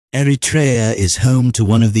Eritrea is home to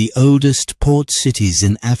one of the oldest port cities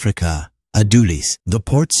in Africa, Adulis. The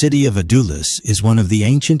port city of Adulis is one of the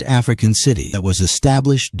ancient African cities that was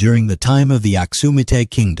established during the time of the Aksumite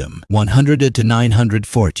kingdom, 100 to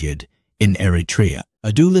 940 in Eritrea.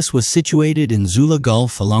 Adulis was situated in Zula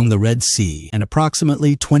Gulf along the Red Sea and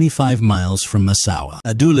approximately 25 miles from Massawa.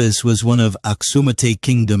 Adulis was one of Aksumite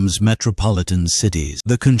Kingdom's metropolitan cities.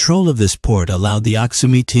 The control of this port allowed the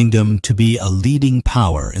Aksumite Kingdom to be a leading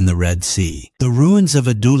power in the Red Sea. The ruins of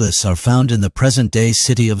Adulis are found in the present-day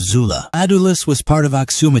city of Zula. Adulis was part of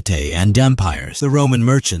Aksumite and empires. The Roman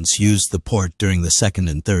merchants used the port during the 2nd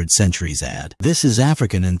and 3rd centuries. This is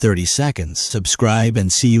African in 30 seconds. Subscribe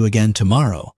and see you again tomorrow.